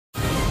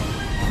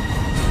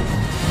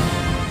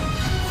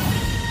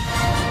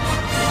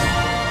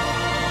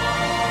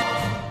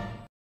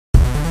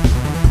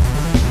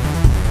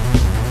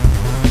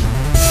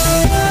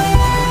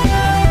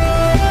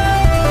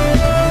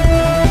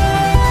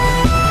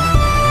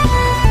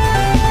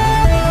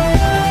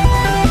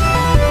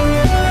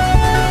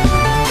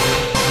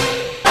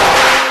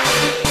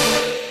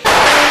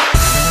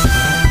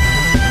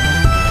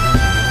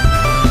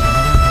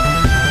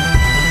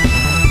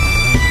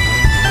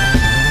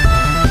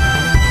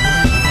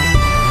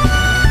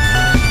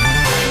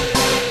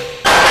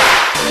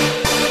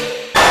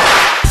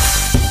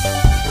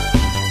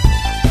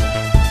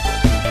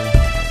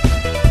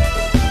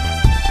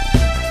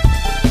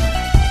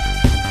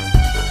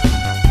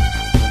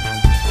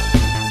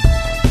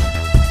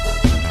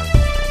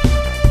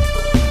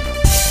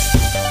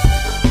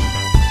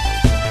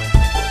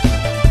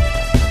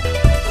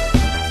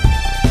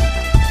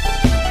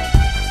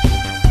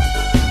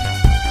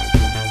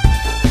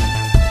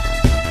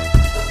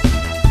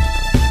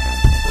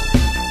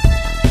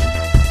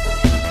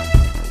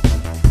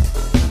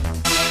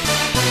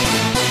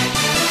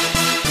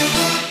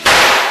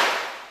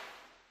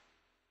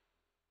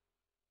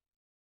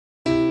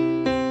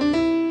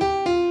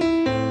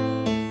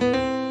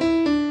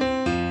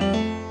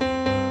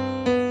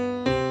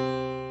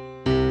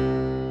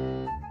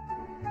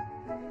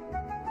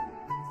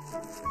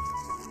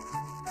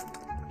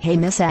Hey,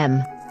 Miss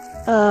M.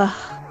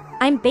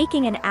 I'm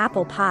baking an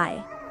apple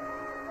pie.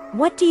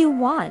 What do you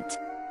want?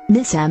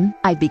 Miss M,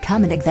 I've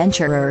become an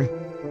adventurer.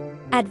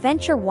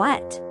 Adventure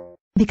what?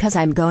 Because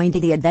I'm going to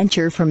the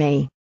adventure for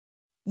me.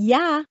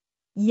 Yeah.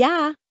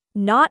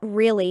 Not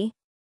really.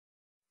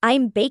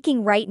 I'm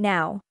baking right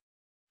now.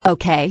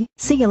 Okay,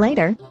 see you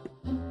later.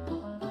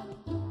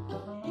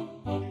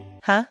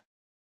 Huh?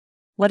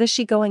 What is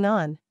she going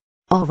on?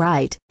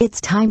 Alright, it's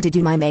time to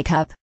do my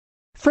makeup.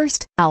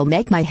 First, I'll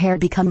make my hair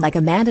become like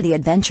Amanda the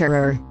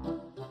Adventurer.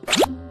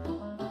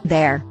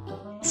 There.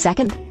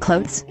 Second,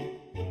 clothes.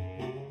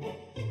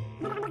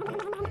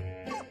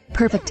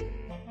 Perfect.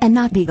 And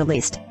not be the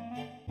least.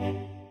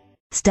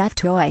 Stuffed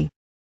toy.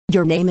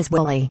 Your name is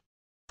Willie.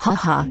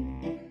 Haha.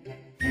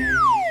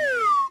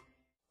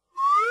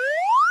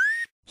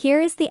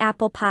 Here is the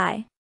apple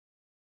pie.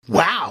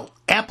 Wow,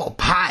 apple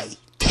pie.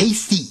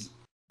 Tasty.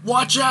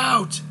 Watch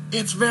out!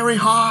 It's very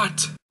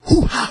hot!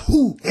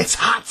 Hoo-ha-hoo, it's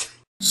hot.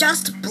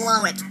 Just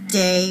blow it,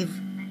 Dave.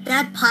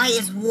 That pie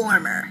is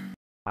warmer.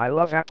 I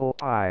love apple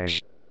pies.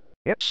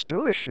 It's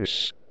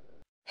delicious.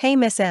 Hey,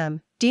 Miss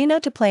M, do you know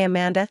to play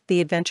Amanda the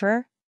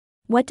Adventurer?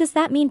 What does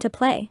that mean to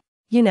play?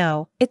 You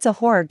know, it's a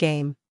horror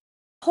game.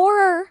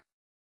 Horror!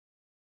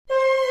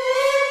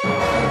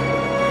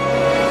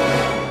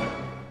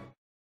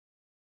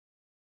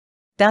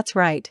 That's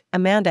right,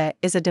 Amanda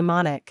is a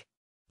demonic.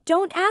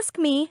 Don't ask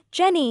me,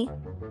 Jenny.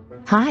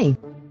 Hi.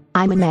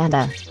 I'm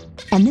Amanda.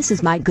 And this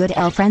is my good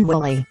elf friend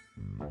Willie.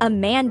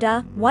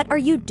 Amanda, what are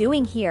you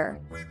doing here?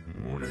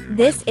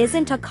 This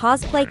isn't a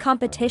cosplay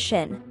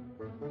competition.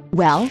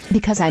 Well,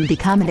 because I'm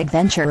become an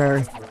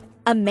adventurer.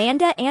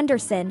 Amanda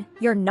Anderson,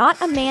 you're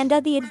not Amanda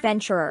the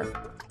Adventurer.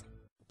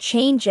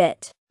 Change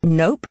it.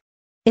 Nope.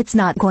 It's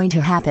not going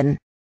to happen.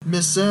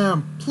 Miss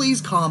M,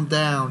 please calm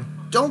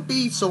down. Don't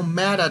be so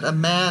mad at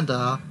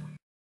Amanda.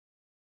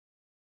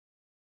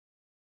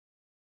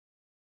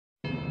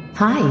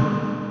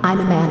 Hi. I'm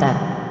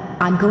Amanda.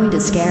 I'm going to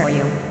scare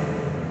you.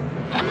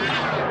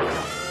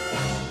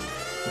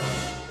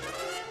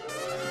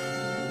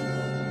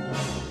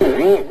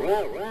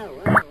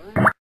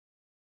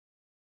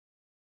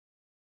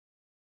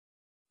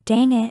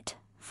 Dang it,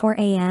 4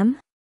 a.m.?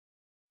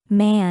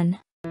 Man.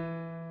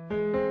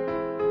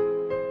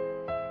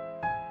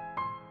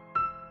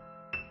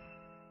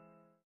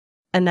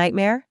 A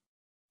nightmare?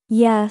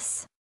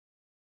 Yes.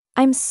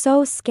 I'm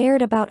so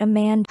scared about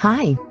Amanda.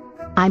 Hi.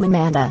 I'm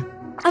Amanda.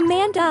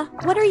 Amanda,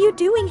 what are you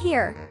doing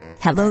here?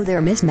 Hello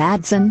there, Miss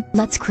Madsen.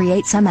 Let's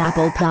create some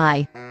apple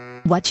pie.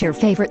 What's your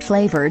favorite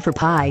flavor for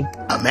pie?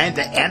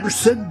 Amanda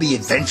Anderson, the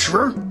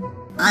adventurer?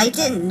 I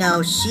didn't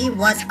know she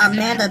was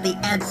Amanda the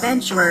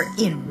Adventurer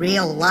in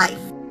real life.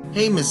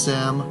 Hey, Miss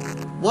M,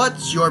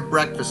 what's your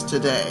breakfast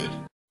today?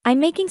 I'm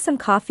making some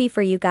coffee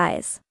for you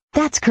guys.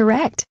 That's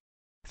correct.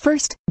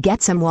 First,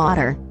 get some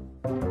water.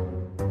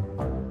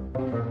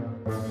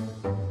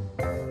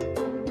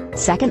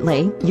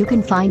 Secondly, you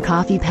can find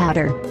coffee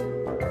powder.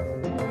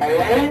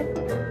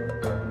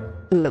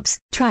 Oops,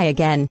 try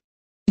again.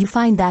 You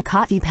find that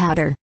coffee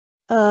powder.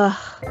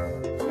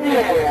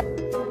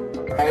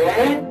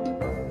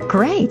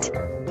 Great!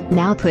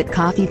 Now put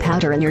coffee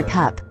powder in your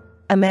cup.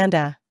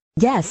 Amanda,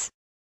 Yes.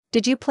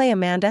 did you play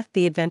Amanda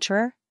the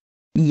Adventurer?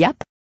 Yep.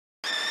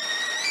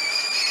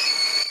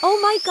 Oh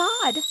my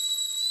god!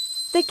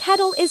 The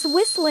kettle is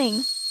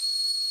whistling.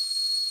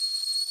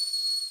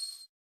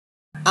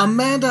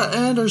 Amanda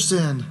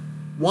Anderson,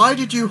 why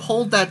did you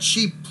hold that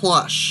sheep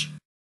plush?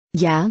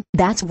 Yeah,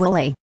 that's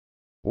Willie.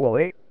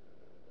 Wooly?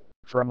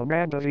 From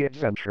Amanda the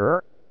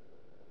Adventurer?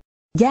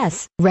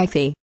 Yes,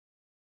 Refi.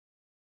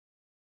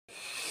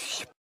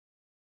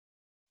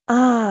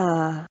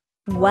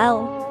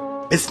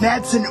 Well, Miss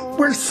Madsen,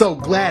 we're so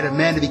glad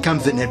Amanda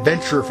becomes an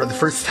adventurer for the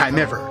first time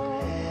ever.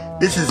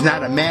 This is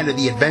not Amanda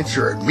the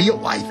Adventurer in real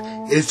life.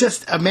 It is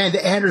just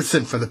Amanda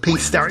Anderson from the Pink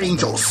Star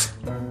Angels.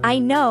 I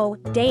know,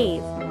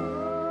 Dave.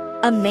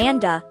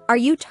 Amanda, are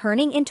you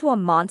turning into a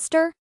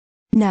monster?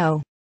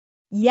 No.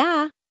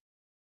 Yeah.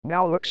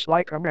 Now looks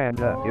like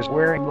Amanda is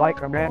wearing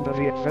like Amanda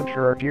the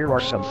Adventurer gear or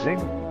something.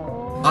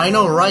 I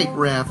know, right,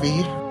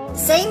 Raffi?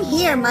 Same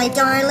here, my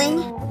darling.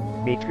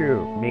 Me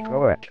too, me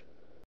poet.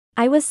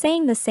 I was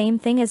saying the same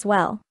thing as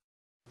well.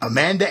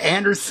 Amanda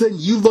Anderson,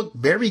 you look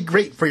very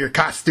great for your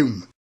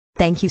costume.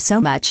 Thank you so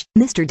much,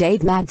 Mr.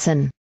 Dave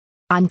Madsen.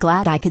 I'm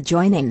glad I could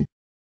join in.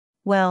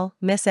 Well,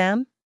 Miss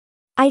M?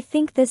 I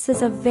think this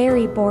is a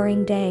very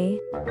boring day.